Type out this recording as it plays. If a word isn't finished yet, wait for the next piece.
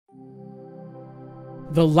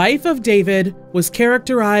The life of David was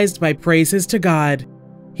characterized by praises to God.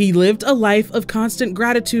 He lived a life of constant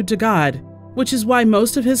gratitude to God, which is why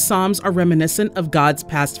most of his psalms are reminiscent of God's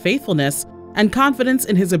past faithfulness and confidence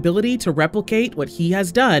in his ability to replicate what he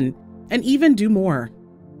has done and even do more.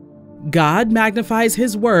 God magnifies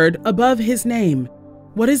his word above his name.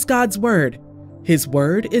 What is God's word? His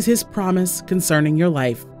word is his promise concerning your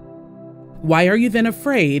life. Why are you then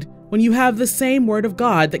afraid when you have the same word of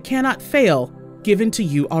God that cannot fail given to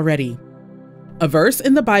you already? A verse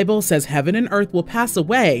in the Bible says heaven and earth will pass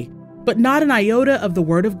away, but not an iota of the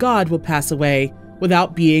word of God will pass away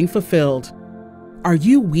without being fulfilled. Are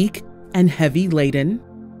you weak and heavy laden?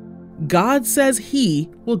 God says he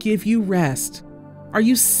will give you rest. Are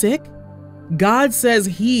you sick? God says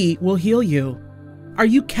he will heal you. Are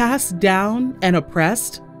you cast down and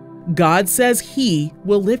oppressed? God says he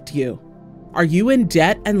will lift you. Are you in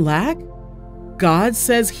debt and lack? God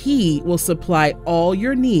says he will supply all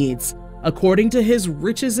your needs according to his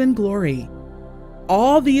riches and glory.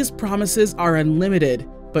 All these promises are unlimited,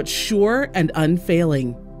 but sure and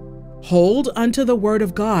unfailing. Hold unto the word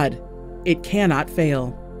of God. It cannot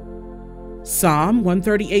fail. Psalm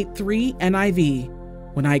 138:3 NIV.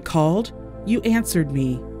 When I called, you answered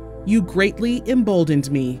me. You greatly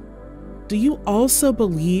emboldened me. Do you also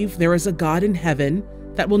believe there is a God in heaven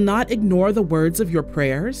that will not ignore the words of your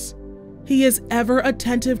prayers? He is ever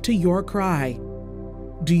attentive to your cry.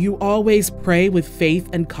 Do you always pray with faith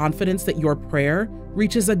and confidence that your prayer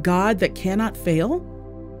reaches a God that cannot fail?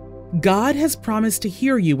 God has promised to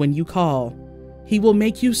hear you when you call. He will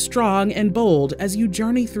make you strong and bold as you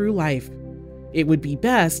journey through life. It would be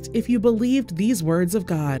best if you believed these words of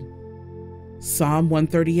God. Psalm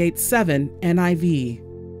 138:7 NIV.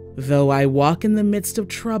 Though I walk in the midst of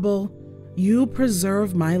trouble, you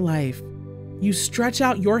preserve my life. You stretch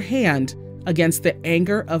out your hand against the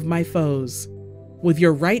anger of my foes. With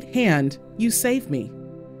your right hand, you save me.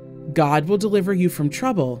 God will deliver you from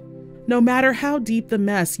trouble, no matter how deep the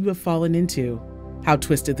mess you have fallen into, how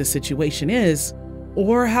twisted the situation is,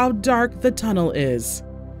 or how dark the tunnel is.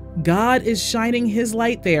 God is shining his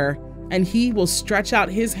light there, and he will stretch out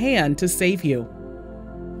his hand to save you.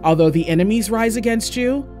 Although the enemies rise against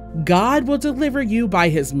you, God will deliver you by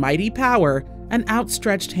his mighty power and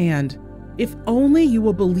outstretched hand, if only you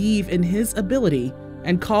will believe in his ability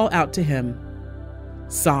and call out to him.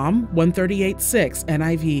 Psalm 138:6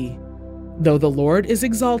 NIV. Though the Lord is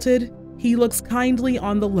exalted, he looks kindly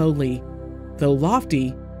on the lowly. Though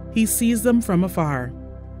lofty, he sees them from afar.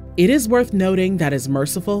 It is worth noting that as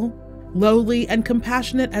merciful, lowly, and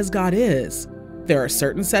compassionate as God is, there are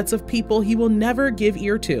certain sets of people he will never give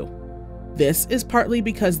ear to. This is partly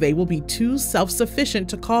because they will be too self-sufficient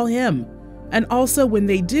to call him, and also when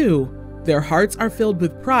they do, their hearts are filled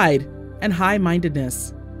with pride and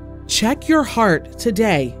high-mindedness. Check your heart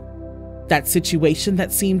today. That situation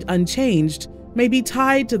that seemed unchanged may be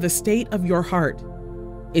tied to the state of your heart.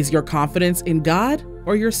 Is your confidence in God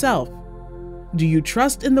or yourself? Do you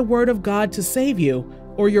trust in the word of God to save you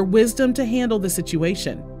or your wisdom to handle the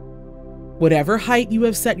situation? Whatever height you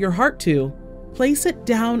have set your heart to, place it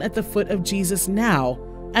down at the foot of Jesus now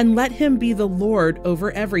and let him be the Lord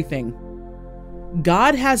over everything.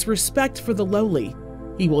 God has respect for the lowly.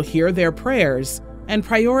 He will hear their prayers and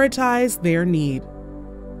prioritize their need.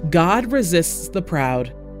 God resists the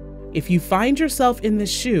proud. If you find yourself in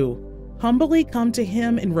this shoe, humbly come to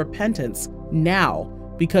him in repentance now,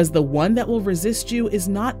 because the one that will resist you is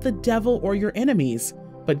not the devil or your enemies,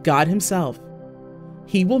 but God himself.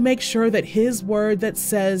 He will make sure that his word that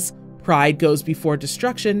says, pride goes before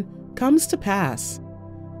destruction, comes to pass.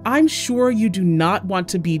 I'm sure you do not want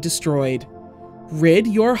to be destroyed. Rid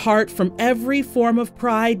your heart from every form of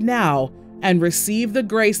pride now and receive the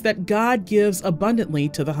grace that God gives abundantly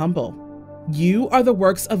to the humble. You are the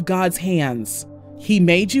works of God's hands. He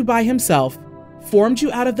made you by himself, formed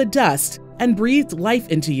you out of the dust, and breathed life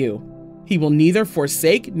into you. He will neither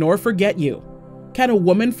forsake nor forget you. Can a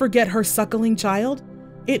woman forget her suckling child?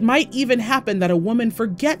 It might even happen that a woman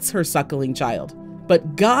forgets her suckling child,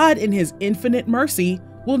 but God in his infinite mercy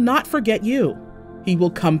will not forget you. He will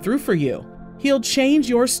come through for you. He'll change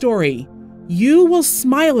your story. You will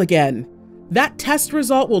smile again. That test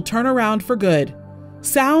result will turn around for good.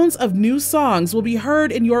 Sounds of new songs will be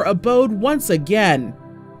heard in your abode once again.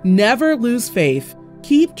 Never lose faith.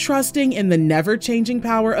 Keep trusting in the never-changing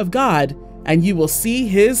power of God, and you will see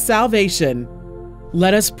his salvation.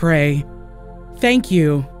 Let us pray. Thank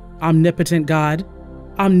you, omnipotent God,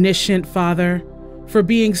 omniscient Father, for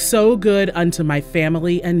being so good unto my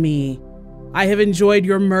family and me. I have enjoyed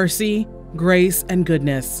your mercy, grace, and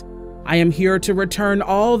goodness. I am here to return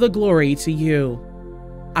all the glory to you.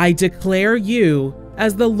 I declare you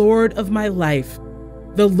as the Lord of my life,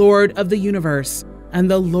 the Lord of the universe, and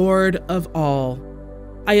the Lord of all.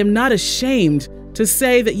 I am not ashamed to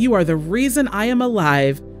say that you are the reason I am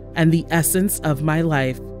alive and the essence of my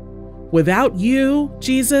life. Without you,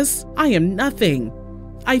 Jesus, I am nothing.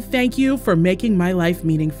 I thank you for making my life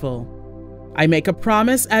meaningful. I make a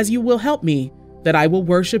promise, as you will help me, that I will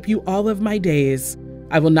worship you all of my days.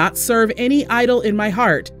 I will not serve any idol in my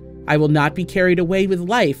heart. I will not be carried away with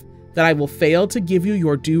life, that I will fail to give you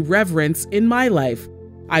your due reverence in my life.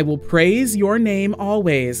 I will praise your name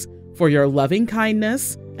always for your loving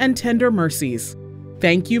kindness and tender mercies.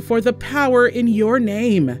 Thank you for the power in your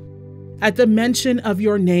name. At the mention of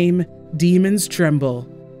your name, demons tremble.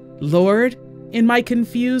 Lord, in my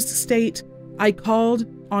confused state, I called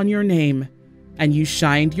on your name, and you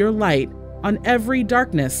shined your light on every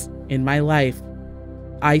darkness in my life.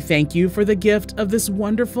 I thank you for the gift of this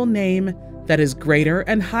wonderful name that is greater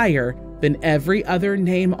and higher than every other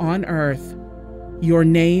name on earth. Your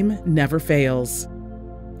name never fails.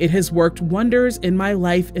 It has worked wonders in my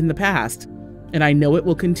life in the past, and I know it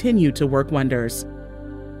will continue to work wonders.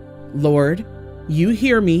 Lord, you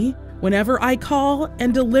hear me whenever I call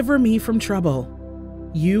and deliver me from trouble.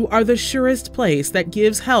 You are the surest place that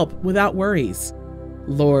gives help without worries.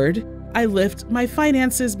 Lord, I lift my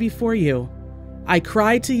finances before you. I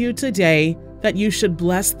cry to you today that you should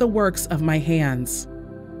bless the works of my hands.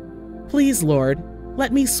 Please, Lord,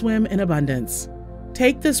 let me swim in abundance.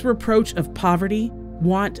 Take this reproach of poverty,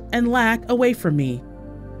 want, and lack away from me.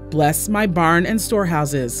 Bless my barn and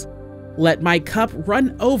storehouses. Let my cup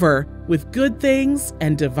run over with good things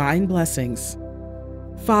and divine blessings.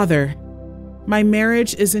 Father, my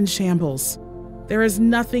marriage is in shambles. There is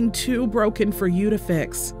nothing too broken for you to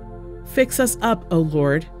fix. Fix us up, O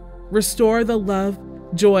Lord. Restore the love,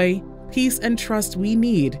 joy, peace, and trust we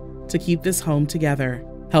need to keep this home together.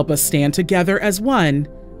 Help us stand together as one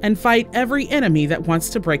and fight every enemy that wants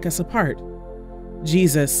to break us apart.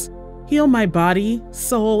 Jesus, heal my body,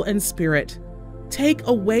 soul, and spirit. Take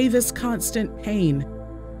away this constant pain.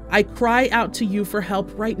 I cry out to you for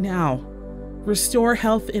help right now. Restore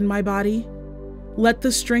health in my body. Let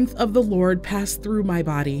the strength of the Lord pass through my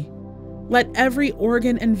body. Let every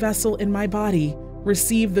organ and vessel in my body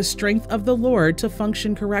receive the strength of the Lord to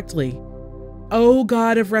function correctly. O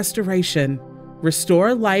God of restoration,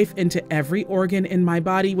 restore life into every organ in my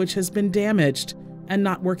body which has been damaged and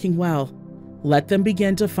not working well. Let them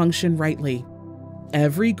begin to function rightly.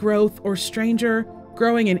 Every growth or stranger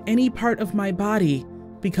growing in any part of my body,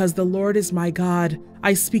 because the Lord is my God,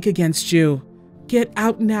 I speak against you. Get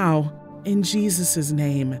out now, in Jesus'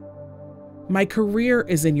 name. My career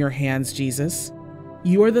is in your hands, Jesus.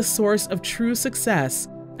 You are the source of true success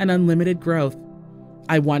and unlimited growth.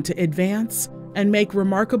 I want to advance and make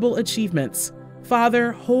remarkable achievements.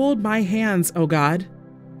 Father, hold my hands, O God.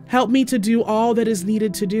 Help me to do all that is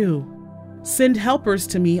needed to do. Send helpers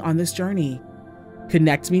to me on this journey.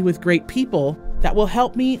 Connect me with great people that will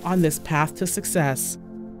help me on this path to success.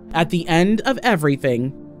 At the end of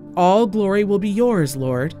everything, all glory will be yours,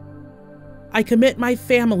 Lord. I commit my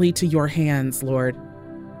family to your hands, Lord.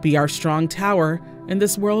 Be our strong tower in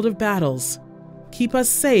this world of battles. Keep us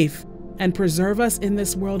safe and preserve us in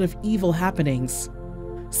this world of evil happenings.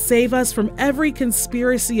 Save us from every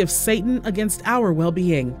conspiracy of Satan against our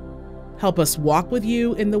well-being. Help us walk with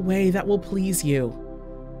you in the way that will please you.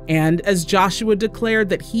 And as Joshua declared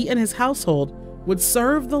that he and his household would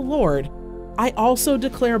serve the Lord, I also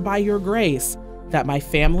declare by your grace that my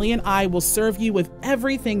family and I will serve you with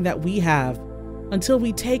everything that we have until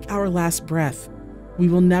we take our last breath. We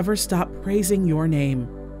will never stop praising your name.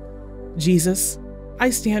 Jesus, I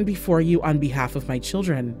stand before you on behalf of my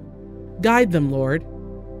children. Guide them, Lord.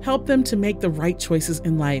 Help them to make the right choices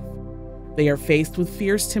in life. They are faced with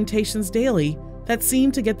fierce temptations daily that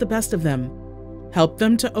seem to get the best of them. Help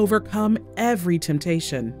them to overcome every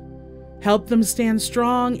temptation. Help them stand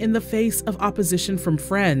strong in the face of opposition from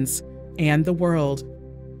friends and the world.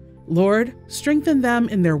 Lord, strengthen them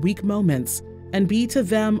in their weak moments and be to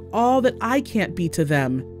them all that I can't be to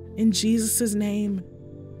them, in Jesus' name.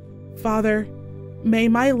 Father, may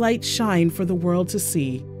my light shine for the world to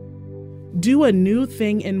see. Do a new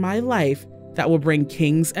thing in my life that will bring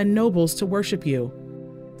kings and nobles to worship you.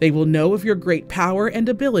 They will know of your great power and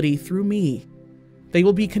ability through me. They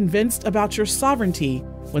will be convinced about your sovereignty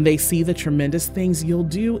when they see the tremendous things you'll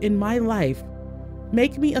do in my life.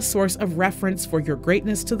 Make me a source of reference for your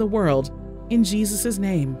greatness to the world, in Jesus'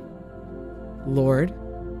 name. Lord,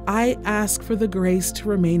 I ask for the grace to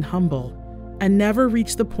remain humble and never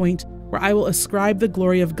reach the point where I will ascribe the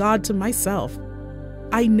glory of God to myself.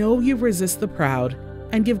 I know you resist the proud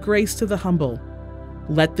and give grace to the humble.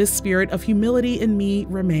 Let this spirit of humility in me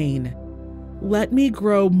remain. Let me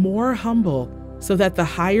grow more humble so that the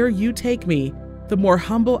higher you take me, the more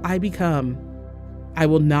humble I become. I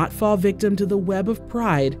will not fall victim to the web of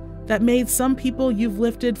pride that made some people you've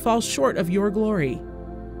lifted fall short of your glory.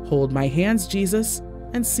 Hold my hands, Jesus,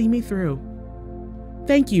 and see me through.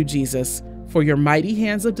 Thank you, Jesus, for your mighty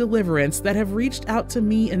hands of deliverance that have reached out to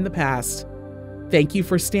me in the past. Thank you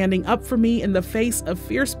for standing up for me in the face of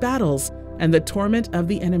fierce battles and the torment of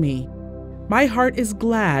the enemy. My heart is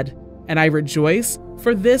glad, and I rejoice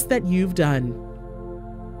for this that you've done.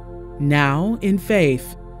 Now, in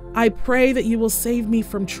faith, I pray that you will save me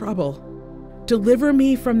from trouble. Deliver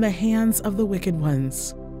me from the hands of the wicked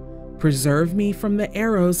ones. Preserve me from the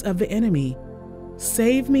arrows of the enemy.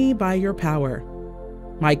 Save me by your power.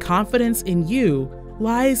 My confidence in you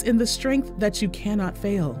lies in the strength that you cannot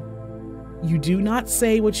fail. You do not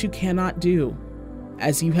say what you cannot do.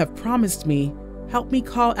 As you have promised me, help me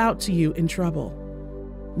call out to you in trouble.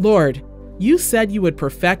 Lord, you said you would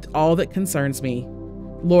perfect all that concerns me.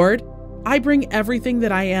 Lord, I bring everything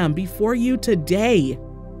that I am before you today.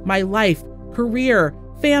 My life, career,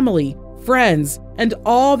 family, friends, and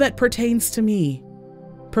all that pertains to me.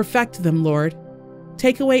 Perfect them, Lord.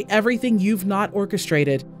 Take away everything you've not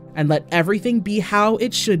orchestrated, and let everything be how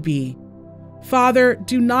it should be. Father,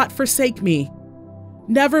 do not forsake me.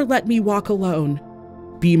 Never let me walk alone.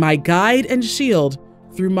 Be my guide and shield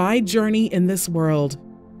through my journey in this world.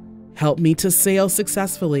 Help me to sail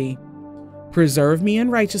successfully. Preserve me in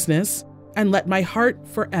righteousness, and let my heart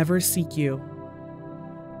forever seek you.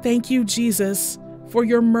 Thank you, Jesus, for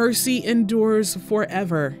your mercy endures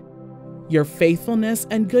forever. Your faithfulness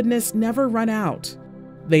and goodness never run out.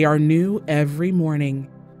 They are new every morning.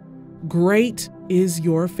 Great is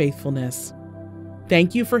your faithfulness.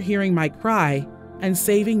 Thank you for hearing my cry and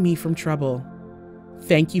saving me from trouble.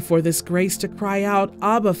 Thank you for this grace to cry out,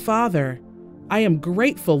 Abba, Father. I am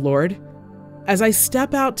grateful, Lord. As I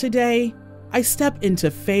step out today, I step into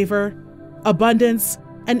favor, abundance,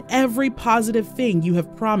 and every positive thing you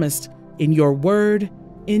have promised in your word,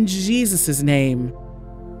 in Jesus' name.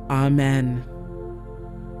 Amen.